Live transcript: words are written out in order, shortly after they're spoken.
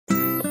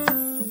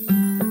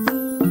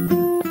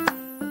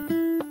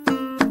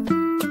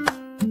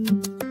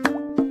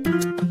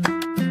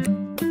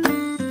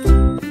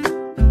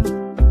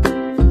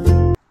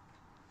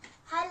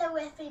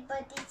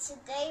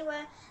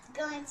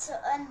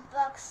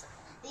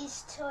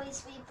these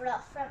toys we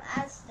brought from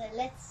Asda.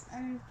 Let's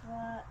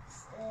unbox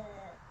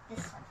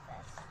this one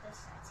first. This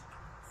one.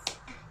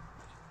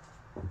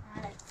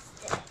 Now let's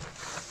do it.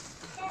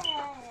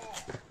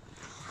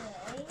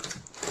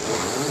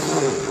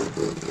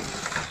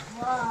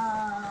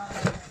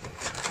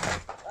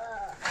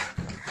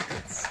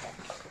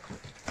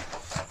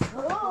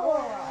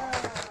 Whoa.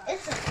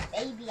 It's a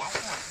baby, I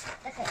guess.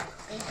 Look at it,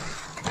 baby.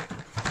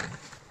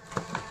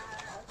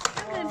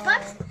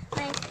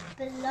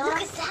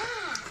 Look at that.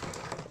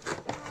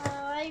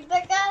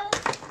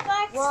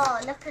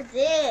 Whoa, look at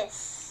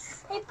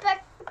this.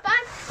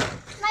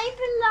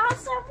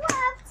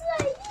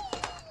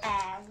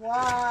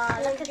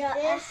 Whoa, look at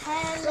this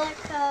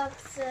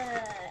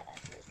helicopter.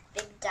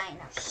 Big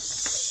dino.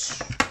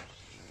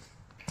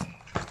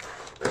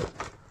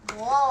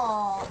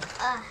 Whoa.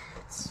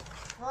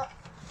 What?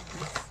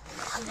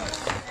 Oh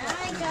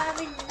my god,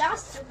 we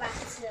lost the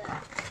battery.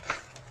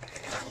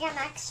 You can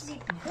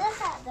actually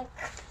look at the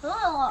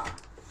car.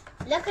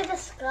 Look at the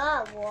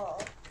scar. Whoa.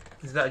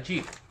 Is that a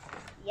Jeep?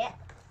 Yeah.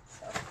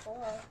 So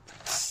cool.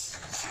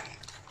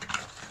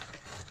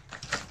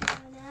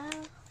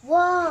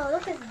 Whoa,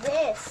 look at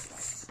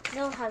this.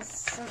 It has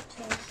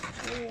something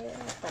here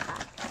at the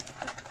back.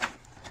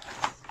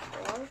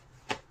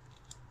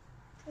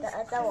 The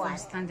other one.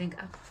 Standing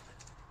up.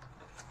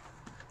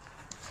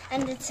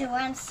 And the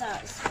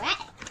Tyrannosaurus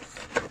Rex.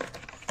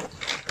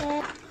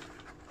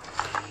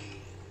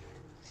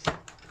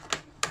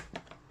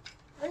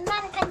 One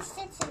man can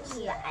sit in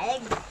here.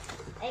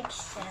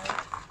 Eggshell.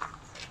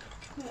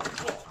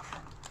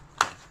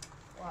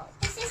 Wow.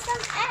 This is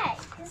some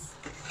eggs.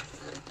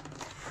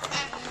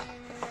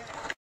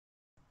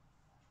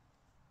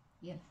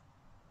 Yeah.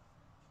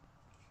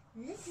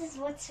 This is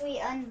what we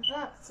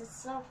unboxed. It's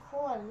so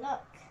cool.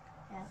 Look.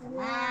 We have a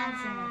man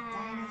and a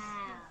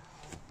dinosaur.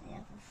 We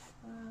have a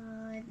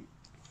food.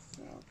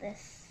 So this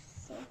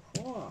is so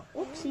cool.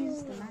 Oopsies,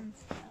 the man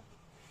stuff.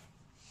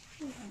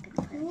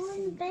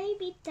 One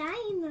baby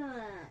dino.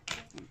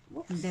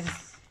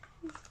 There's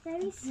It's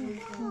very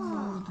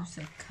small. there's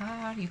a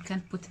car. You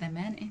can put the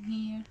man in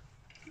here.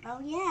 Oh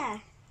yeah.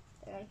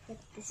 There I put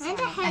this And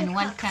one.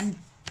 one can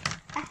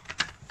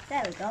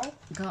There we go.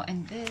 go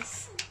in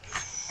this.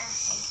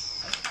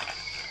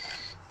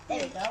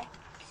 There we go.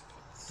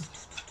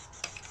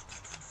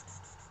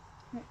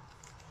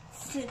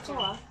 So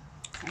cool.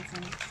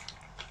 Okay.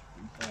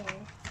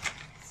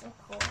 So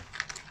cool.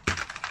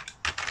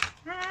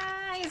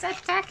 Ah, he's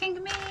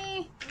attacking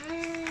me.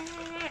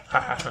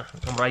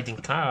 I'm riding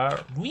car.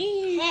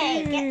 Whee!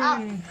 Hey, get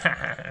up.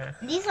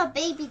 These are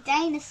baby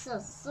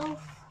dinosaurs. So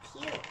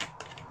cute.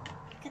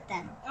 Look at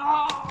them.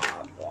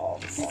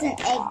 This is an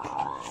egg. A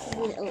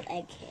little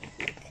egg here.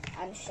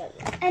 I'll show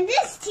you. And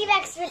this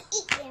T-Rex will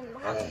eat him.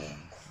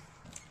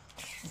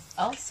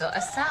 Also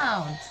a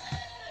sound.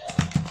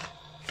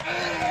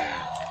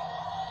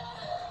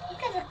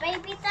 Look at the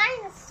baby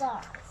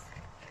dinosaurs.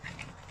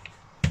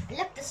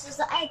 Look, this is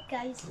the egg,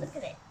 guys. Look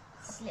at it.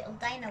 This little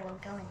dino will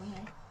go in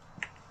here.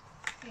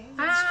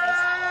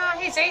 Ah,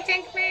 he's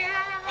eating me.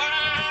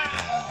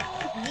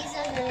 These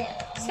are the...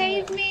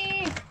 Save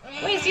me.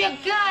 Where's your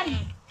gun?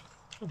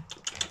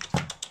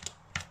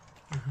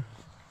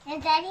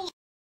 And Daddy,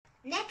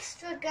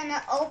 next we're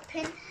gonna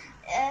open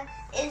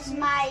is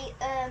my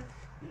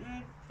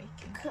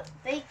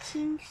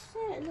baking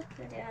set. Look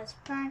at it, it has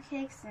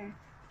pancakes and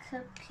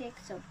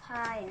cupcakes or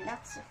pie and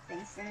lots of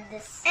things. And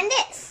this. And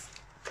this.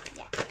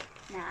 Yeah.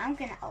 Now I'm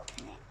gonna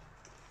open it.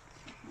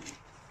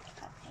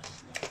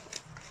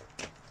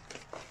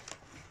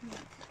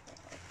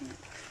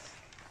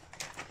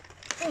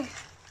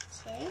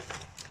 Okay.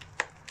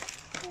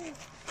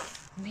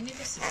 We need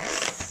a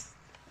scissors.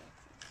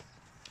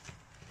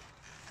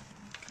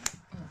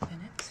 Open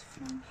it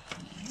from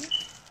here.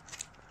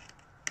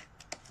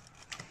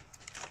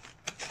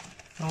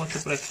 I want the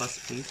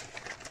breakfast, please.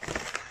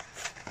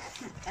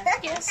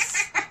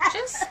 Yes.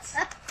 Just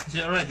Is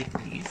it ready,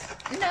 please?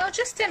 no,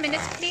 just a minute,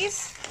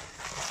 please.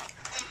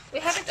 We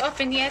haven't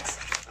opened yet.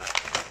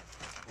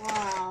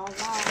 Wow,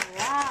 wow,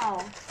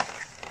 wow.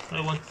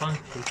 I want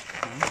pancakes,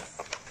 please.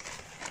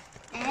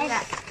 And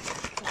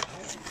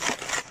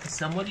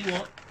Sam, what do you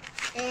want?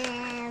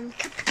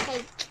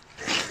 cupcake.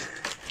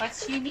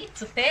 But you need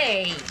to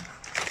pay.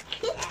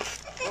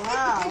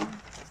 Wow.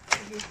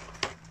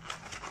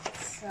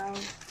 So,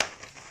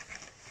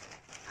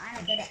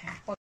 I'm gonna get it.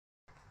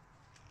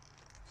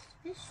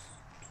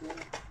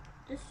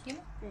 This Yeah.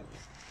 big.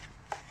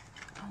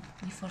 Oh,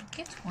 we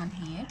forget one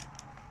here.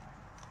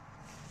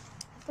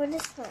 For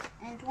this one.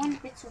 And one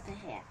bit over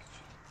here.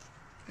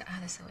 Ah,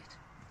 that's it.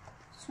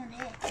 This one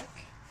here.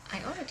 Okay.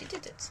 I already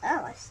did it.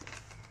 Oh, I see.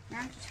 Now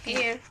I'm just gonna,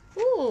 Here.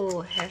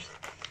 Ooh, her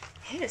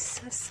hair is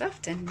so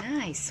soft and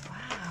nice.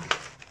 Wow. I'm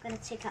gonna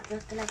take out the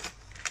glove.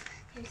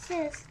 Here it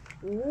is.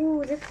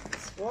 Ooh, look at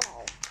this.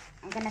 Wow.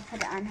 I'm gonna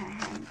put it on her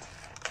hand.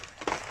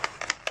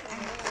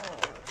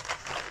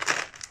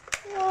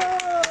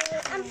 Whoa.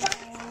 I'm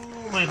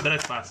My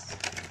breakfast.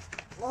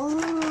 Oh,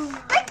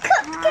 my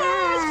cupcake!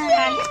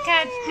 Ah, look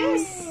at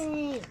this.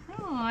 Yay!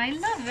 Oh, I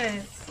love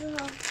it.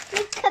 Look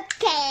at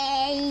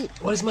cake.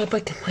 What is my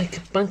pancake?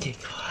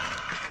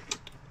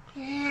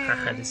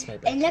 This is my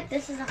And pancake. look,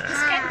 this is a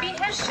This can be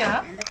her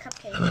shop. and the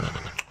cupcake.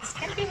 This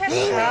can be her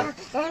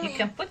shop. You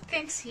can put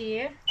things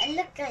here. And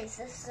look, guys,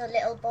 this is a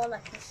little ball I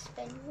can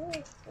spin. Whoa,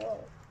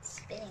 whoa, it's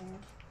spinning.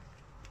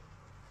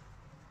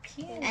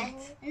 Cute. And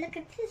look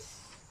at this.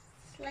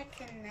 It's like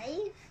a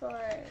knife or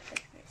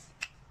like this.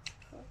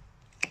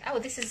 Oh,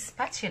 this is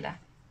spatula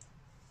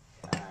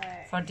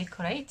Or for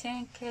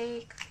decorating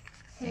cake.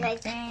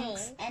 like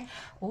Thanks. paint. And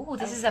Oh,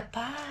 this is a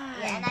pie.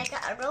 yeah, and I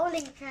got a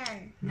rolling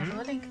pin. A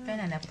rolling pin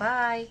and a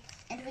pie.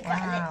 And we got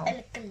Wow. a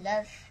little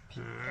glove.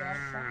 Pink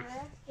glove for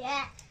her.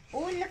 Yeah.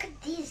 Oh, look at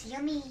these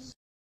yummy.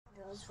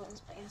 Those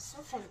ones by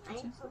yourself, and I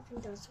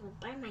opened those ones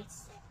by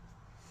myself.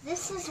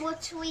 This is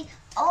what we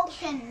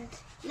opened.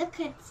 Look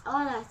at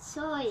all our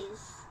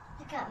toys.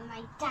 Look at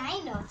my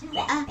dino.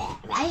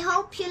 I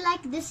hope you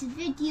like this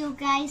video,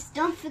 guys.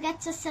 Don't forget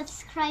to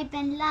subscribe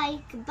and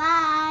like.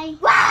 Bye.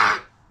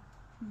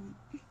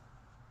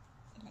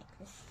 Like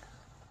this.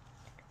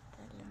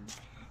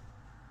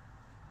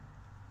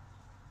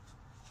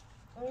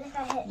 Look,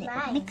 I hit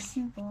mine.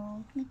 Mixing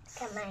bowl.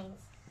 Mix. Look at mine.